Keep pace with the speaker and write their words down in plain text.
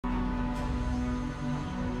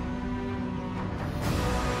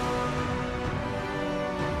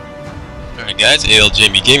Alright guys,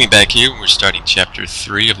 ALJB Gaming back here. We're starting Chapter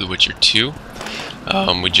 3 of The Witcher 2.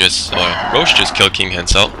 Roche just killed King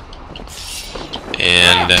Henselt.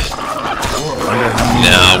 And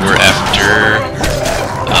now we're after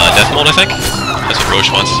Death Mold, I think? That's what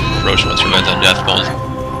Roche wants. Roche wants revenge on Death Mold.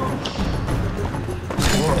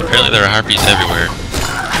 Apparently there are harpies everywhere.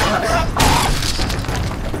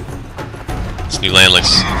 This new land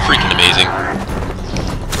looks freaking amazing.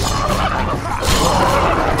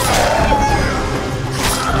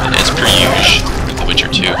 As per usual with The Witcher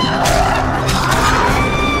 2.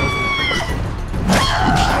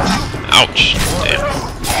 Ouch! Damn.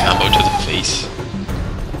 Combo to the face.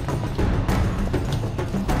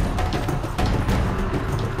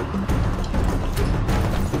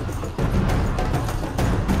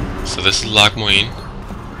 So this is Muinne.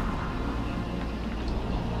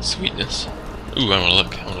 Sweetness. Ooh, I wanna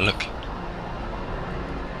look.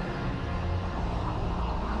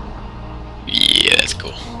 Yeah, that's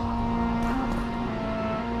cool.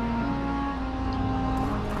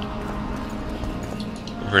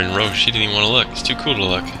 Over in Roche, she didn't even want to look. It's too cool to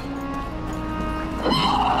look.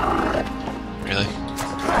 Really?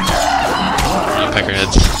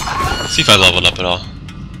 Peckerheads. Let's see if I leveled up at all.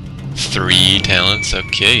 3 talents,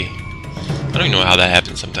 okay. I don't even know how that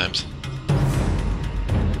happens sometimes.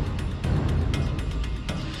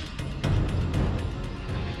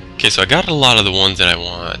 Okay, so I got a lot of the ones that I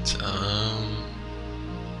want.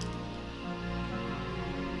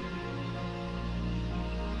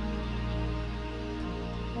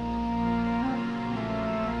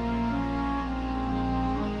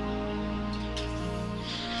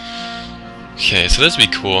 Okay, so this would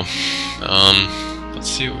be cool. Let's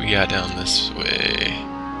see what we got down this way.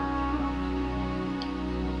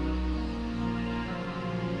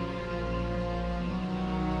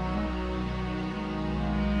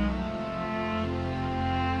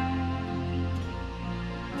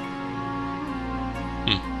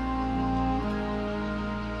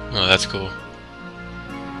 Oh, that's cool.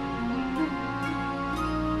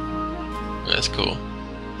 That's cool.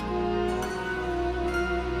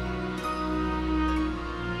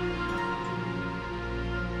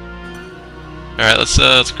 Alright,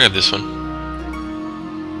 let's grab this one.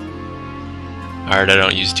 Hard I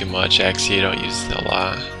don't use too much. Axie I don't use a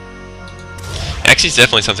lot. Axie is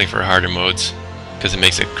definitely something for harder modes, because it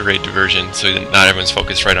makes a great diversion, so that not everyone's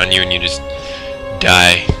focused right on you and you just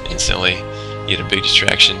die instantly. You get a big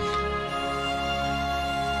distraction.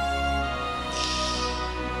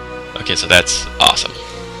 Okay, so that's awesome.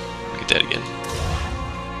 Look at that again.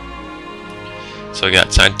 So I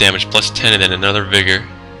got science damage plus 10 and then another vigor.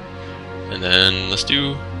 And then let's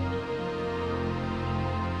do...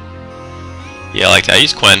 Yeah, I like that. I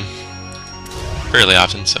use Quen fairly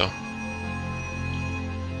often, so...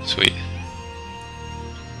 Sweet.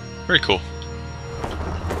 Very cool.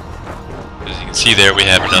 As you can see there, we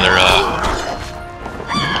have another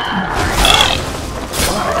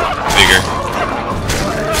vigor.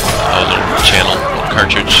 A little channel, little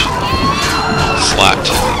cartridge slapped.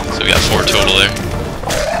 So we got 4 total there.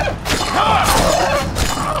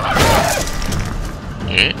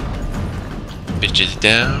 Alright. Bitches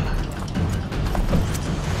down.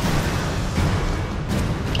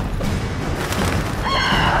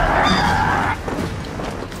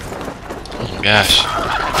 Oh my gosh.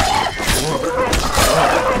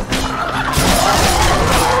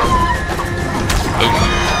 Oh.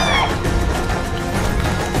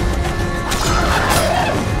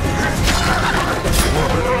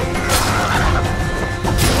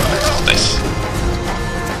 Nice.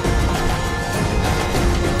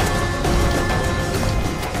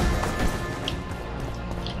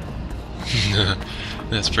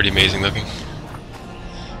 That's pretty amazing looking.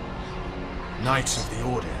 Knights of the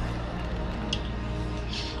Order.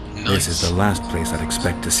 Nice. This is the last place I'd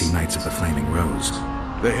expect to see Knights of the Flaming Rose.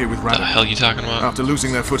 They're here with What the Radon. hell are you talking about? After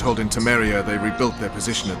losing their foothold in Temeria, they rebuilt their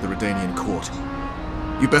position at the Redanian court.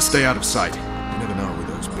 You best stay out of sight. You never know with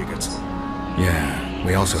those bigots. Yeah,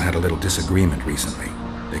 we also had a little disagreement recently.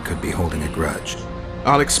 They could be holding a grudge.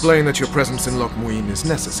 I'll explain that your presence in Muinne is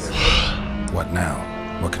necessary. What now?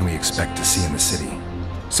 What can we expect to see in the city?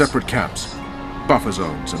 Separate camps, buffer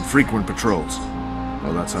zones, and frequent patrols.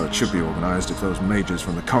 Well, that's how it should be organized if those mages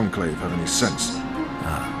from the Conclave have any sense.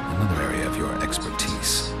 Ah, another area of your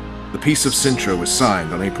expertise. The Peace of Sintra was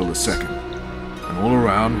signed on April the 2nd, and all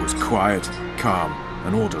around was quiet, calm,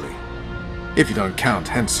 and orderly. If you don't count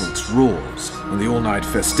Henselt's roars and the all-night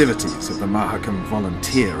festivities of the Mahakam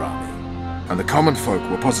Volunteer Army. And the common folk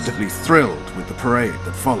were positively thrilled with the parade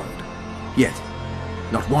that followed. Yet,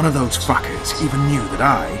 not one of those fuckers even knew that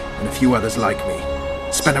I, and a few others like me,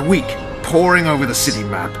 spent a week poring over the city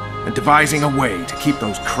map and devising a way to keep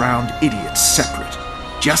those crowned idiots separate,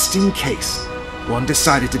 just in case one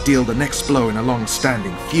decided to deal the next blow in a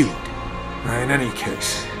long-standing feud. In any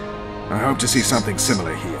case, I hope to see something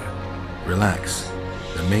similar here. Relax.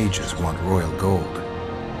 The mages want royal gold.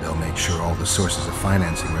 They'll make sure all the sources of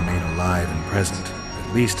financing remain alive and present,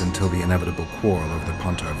 at least until the inevitable quarrel over the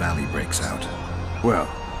Pontar Valley breaks out. Well,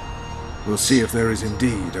 we'll see if there is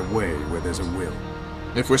indeed a way where there's a will.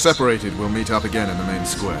 If we're separated, we'll meet up again in the main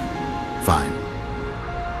square. Fine.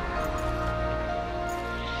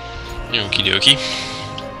 Okie dokie.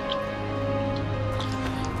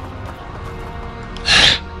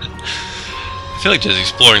 I feel like just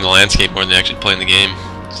exploring the landscape more than actually playing the game.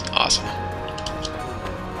 It's awesome.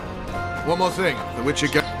 One more thing. The Witcher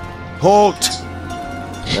Halt!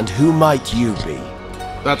 And who might you be?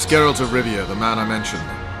 That's Geralt of Rivia, the man I mentioned.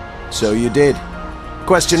 So you did.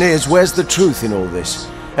 Question is, where's the truth in all this?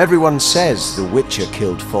 Everyone says the Witcher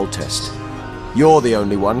killed Foltest. You're the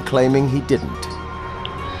only one claiming he didn't.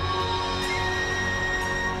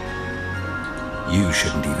 You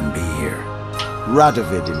shouldn't even be here.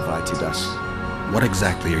 Radovid invited us. What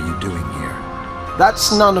exactly are you doing here?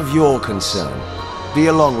 That's none of your concern. Be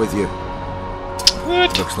along with you.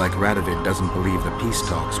 What? Looks like Radovid doesn't believe the peace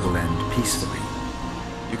talks will end peacefully.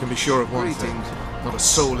 You can be sure of one thing. Not a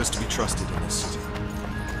soul is to be trusted in this city.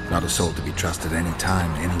 Not a soul to be trusted any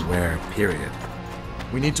time, anywhere, period.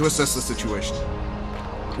 We need to assess the situation.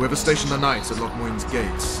 Whoever stationed the knights at Loch Muinne's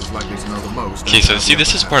gates is likely to know the most. Okay, so see,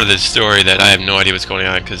 this is part of the story that I have no idea what's going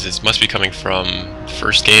on, because it must be coming from the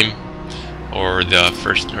first game, or the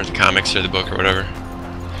comics, or the book, or whatever.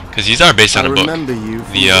 Because these are based on a book.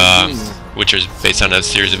 The Witcher's based on a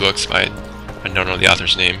series of books by, I don't know the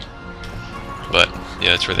author's name, but yeah,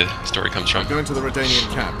 that's where the story comes from. Go into the Redanian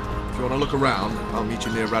camp. If you want to look around, I'll meet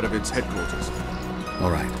you near Radovid's headquarters. All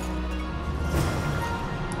right.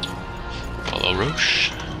 Follow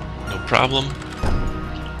Roche, no problem.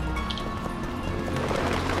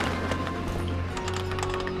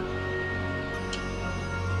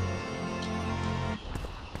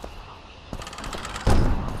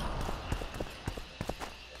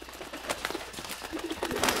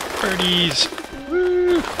 Parties!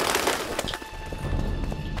 Woo!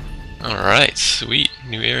 Alright, sweet.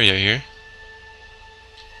 New area here.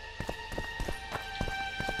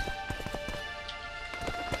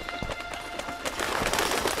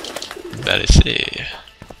 That is it.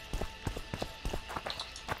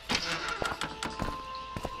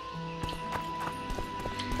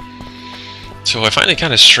 So I find it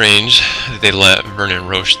kind of strange that they let Vernon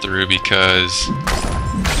Roche through, because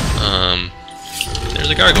there's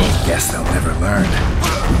a gargoyle. Guess they'll never learn.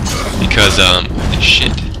 Because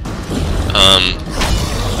shit.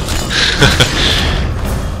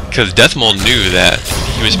 Because Deathmold knew that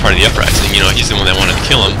he was part of the uprising. You know, he's the one that wanted to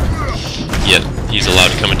kill him. Yet he's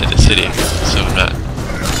allowed to come into the city, so I'm not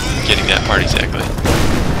getting that part exactly.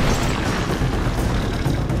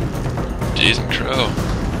 Jason Crow.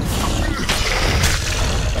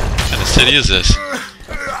 What kind of city is this?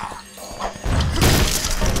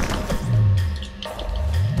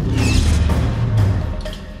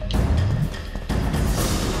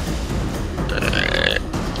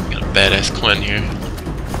 Got a badass Quen here.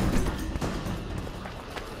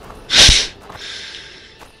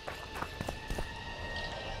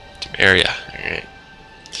 Area. Alright.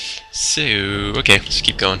 So, okay, let's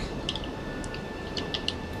keep going.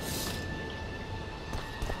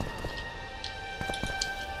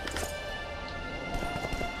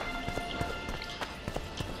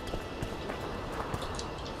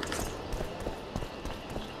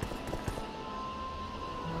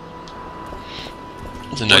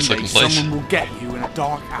 It's a nice looking place. Someone will get you in a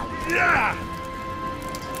dark alley. I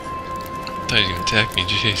thought he was gonna attack me,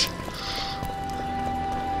 jeez.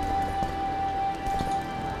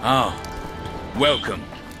 Oh, welcome.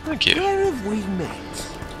 Thank you. Where have we met?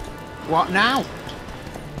 What now?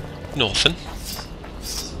 Nothing.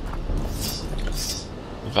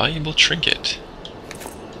 Valuable trinket.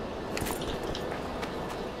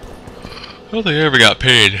 I don't think I ever got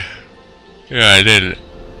paid. Yeah, I did.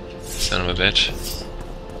 Son of a bitch.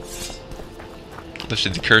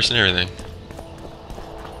 Lifted the curse and everything.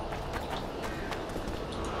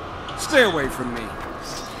 Stay away from me.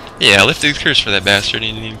 Yeah, I lifted the curse for that bastard and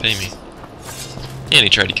he didn't even pay me. And he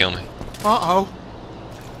tried to kill me. Uh-oh.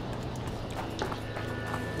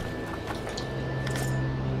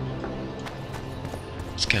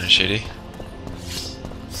 It's kind of shitty.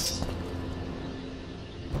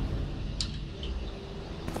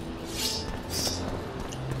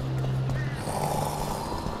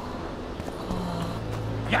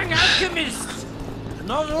 Young alchemist!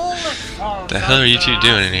 The hell are you two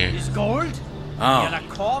doing in here? Ah,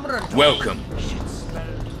 welcome.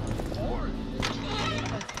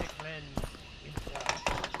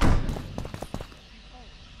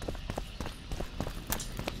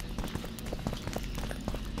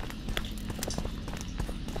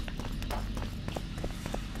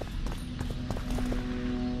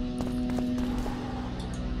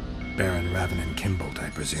 Baron Ravenin Kimbolt, I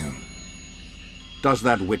presume. Does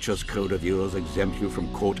that Witcher's code of yours exempt you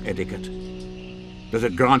from court etiquette? Does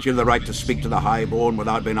it grant you the right to speak to the Highborn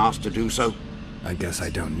without being asked to do so? I guess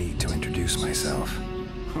I don't need to introduce myself.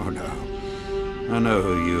 Oh no. I know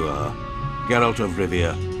who you are. Geralt of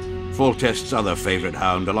Rivia. Foltest's other favorite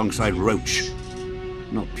hound alongside Roach.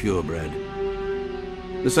 Not purebred.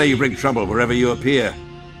 They say you bring trouble wherever you appear.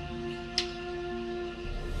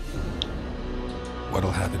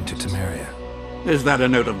 What'll happen to Temeria? Is that a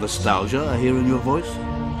note of nostalgia I hear in your voice?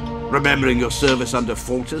 Remembering your service under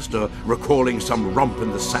Foltest, or recalling some romp in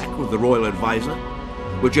the sack with the royal advisor?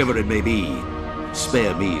 Whichever it may be,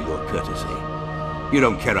 spare me your courtesy. You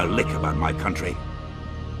don't care a lick about my country.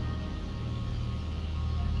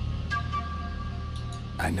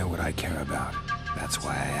 I know what I care about. That's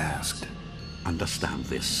why I asked. Understand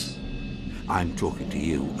this. I'm talking to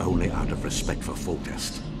you only out of respect for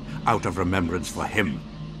Foltest. Out of remembrance for him.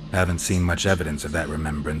 Haven't seen much evidence of that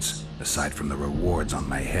remembrance, aside from the rewards on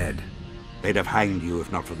my head. They'd have hanged you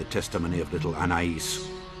if not for the testimony of little Anais.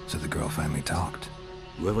 So the girl finally talked.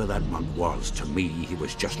 Whoever that monk was, to me, he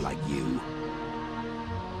was just like you.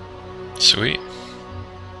 Sweet.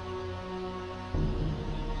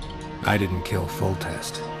 I didn't kill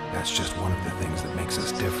Foltest. That's just one of the things that makes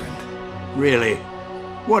us different. Really?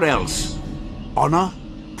 What else? Honor?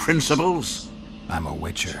 Principles? I'm a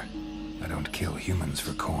Witcher. I don't kill humans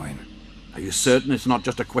for coin. Are you certain it's not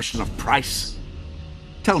just a question of price?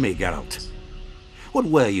 Tell me, Geralt. What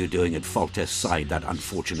were you doing at Foltest's side that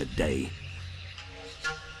unfortunate day?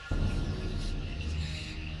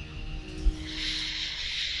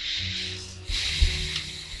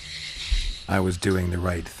 I was doing the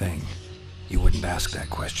right thing. You wouldn't ask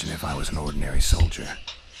that question if I was an ordinary soldier.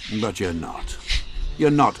 But you're not.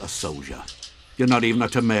 You're not a soldier. You're not even a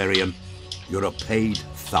Temerian. You're a paid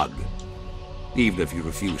thug. Even if you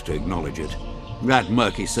refuse to acknowledge it. That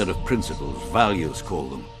murky set of principles, values call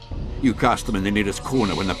them. You cast them in the nearest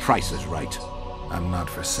corner when the price is right. I'm not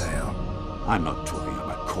for sale. I'm not talking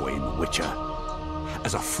about coin, Witcher.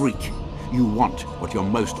 As a freak, you want what you're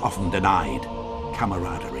most often denied.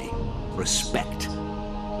 Camaraderie, respect,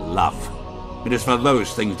 love. It is for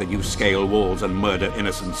those things that you scale walls and murder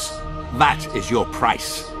innocents. That is your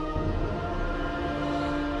price.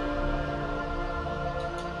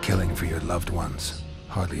 Killing for your loved ones.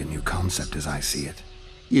 Hardly a new concept as I see it.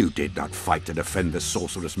 You did not fight to defend the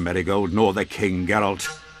sorceress Merigold, nor the king, Geralt.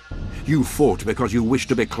 You fought because you wished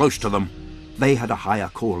to be close to them. They had a higher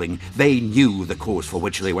calling. They knew the cause for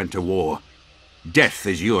which they went to war. Death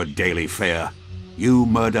is your daily fare. You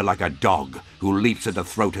murder like a dog who leaps at the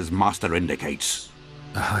throat his master indicates.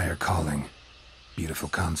 A higher calling. Beautiful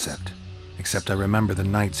concept. Except I remember the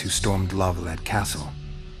knights who stormed Lavalette Castle.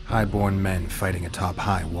 High-born men fighting atop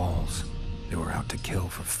high walls. They were out to kill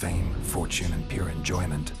for fame, fortune, and pure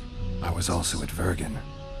enjoyment. I was also at Vergen,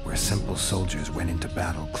 where simple soldiers went into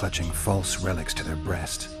battle clutching false relics to their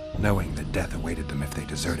breast, knowing that death awaited them if they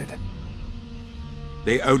deserted.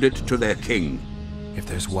 They owed it to their king. If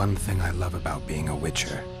there's one thing I love about being a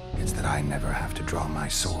Witcher, it's that I never have to draw my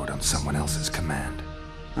sword on someone else's command.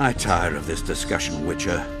 I tire of this discussion,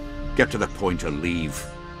 Witcher. Get to the point or leave.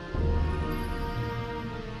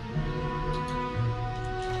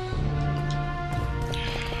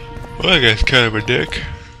 Well, that guy's kind of a dick.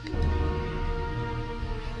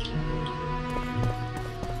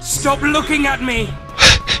 Stop looking at me!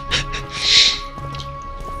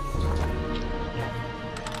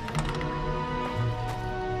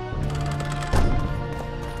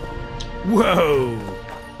 Whoa!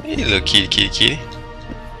 Hey, little kitty.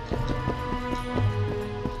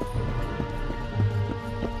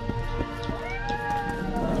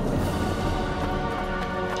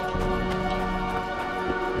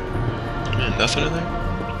 Nothing in there?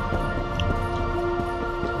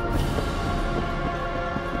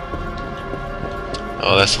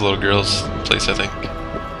 Oh, that's the little girl's place, I think.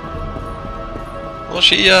 Well,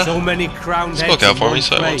 she, so many crowned spoke out for me,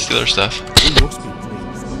 so I won't steal her stuff. You must be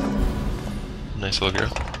pleased. Nice little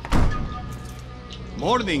girl.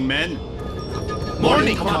 Morning, men.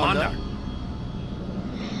 Morning, Commander.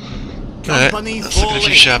 Alright, let's look at a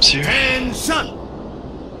few shops here. Attention!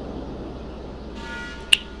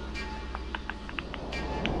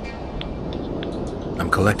 I'm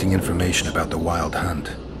collecting information about the Wild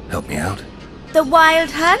Hunt. Help me out? The Wild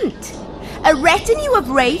Hunt. A retinue of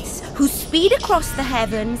wraiths who speed across the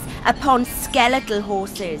heavens upon skeletal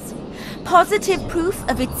horses. Positive proof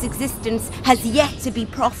of its existence has yet to be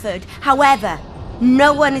proffered. However,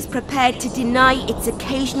 no one is prepared to deny its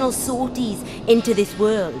occasional sorties into this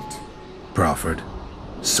world. Proffered?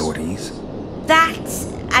 Sorties? That,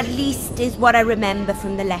 at least, is what I remember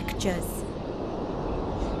from the lectures.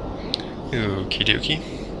 Okie dokie.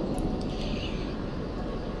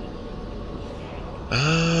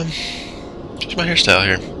 What's my hairstyle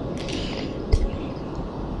here?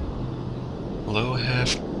 Low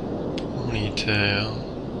half ponytail.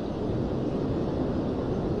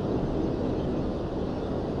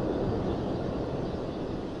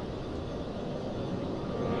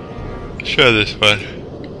 Try this one.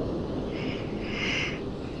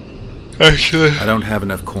 Actually, I don't have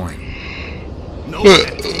enough coin. No.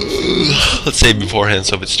 let's save beforehand,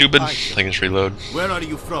 so if it's stupid, I can just reload. Where are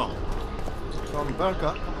you from? From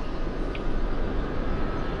Berka.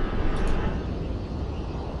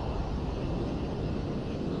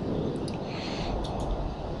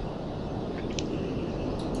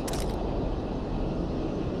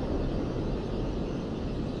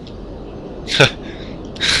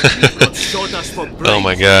 Oh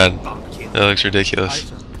my god, that looks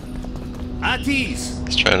ridiculous. At ease.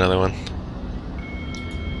 Let's try another one.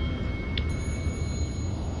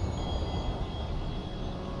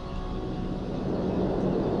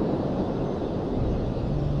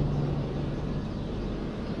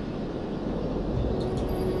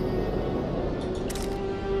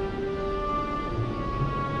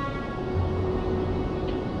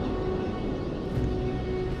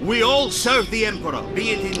 We all serve the Emperor,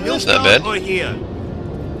 be it in That's not bad. Nilfgaard or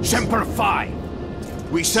here. Semper Fi.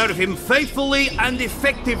 We serve him faithfully and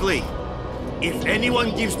effectively. If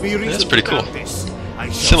anyone gives me reason That's pretty to cool. doubt this, I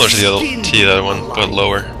shall Similar to the skin other him one, but alive.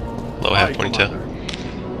 lower. Low half ponytail.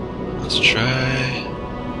 Let's try.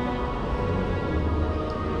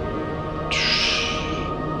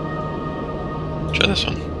 Try this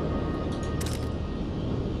one.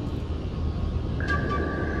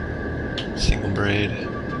 Single braid.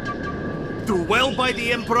 Do well by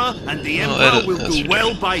the Emperor, and the Emperor that- will that's do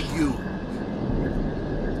well by you.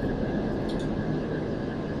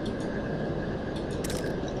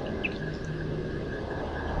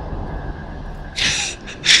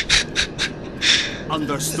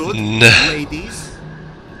 Understood, Nah. ladies?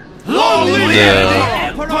 Long live the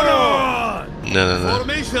Emperor! No.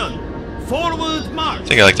 Formation! Forward march! I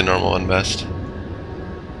think I like the normal one best.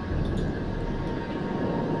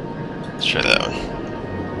 Let's try that one.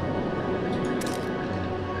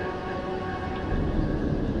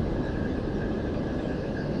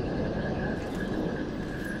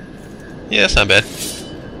 Yeah, it's not bad.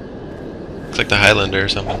 Looks like the Highlander or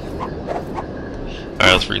something. Alright,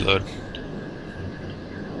 let's reload.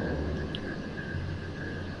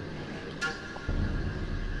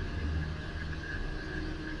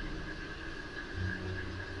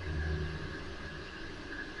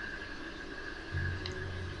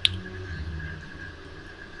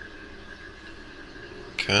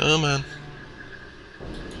 Come on.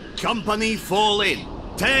 Company fall in.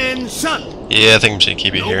 Tension! Yeah, I think I'm just gonna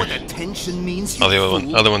keep it Know here. what attention means, Oh, you the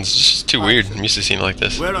fool? other one's just too weird. I'm used to seeing it like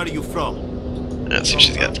this. Where are you from? Let's see what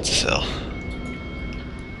she's got to sell.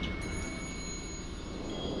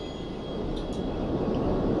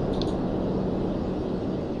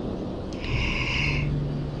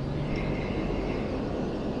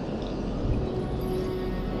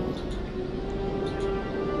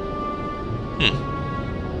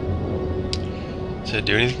 Does it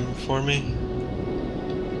do anything for me?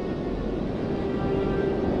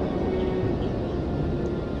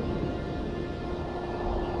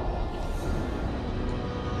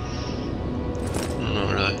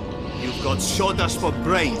 Not really. You've got sawdust for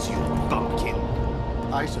brains, you bumpkin.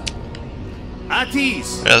 Aye, sir. At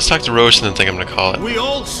ease! Alright, let's talk to Roche and then think I'm gonna call it. We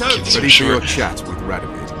all serve Keep this Ready one for your short. chat with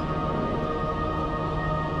Radovid.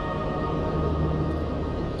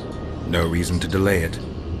 No reason to delay it.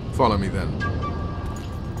 Follow me then.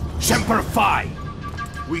 Semper Fi!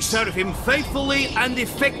 We serve him faithfully and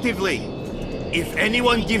effectively. If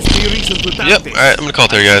anyone gives me reason to doubt Yep, this, alright, I'm gonna call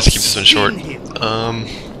it there, guys. I Keep this one shall short. skin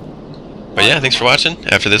him. But yeah, thanks for watching.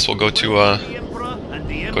 After this, we'll go to The Emperor and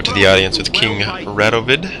the go to Emperor the audience will with do King well by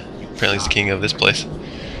Radovid. Apparently, he's the king of this place.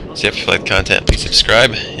 So yeah, if you like the content, please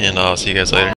subscribe, and I'll see you guys later.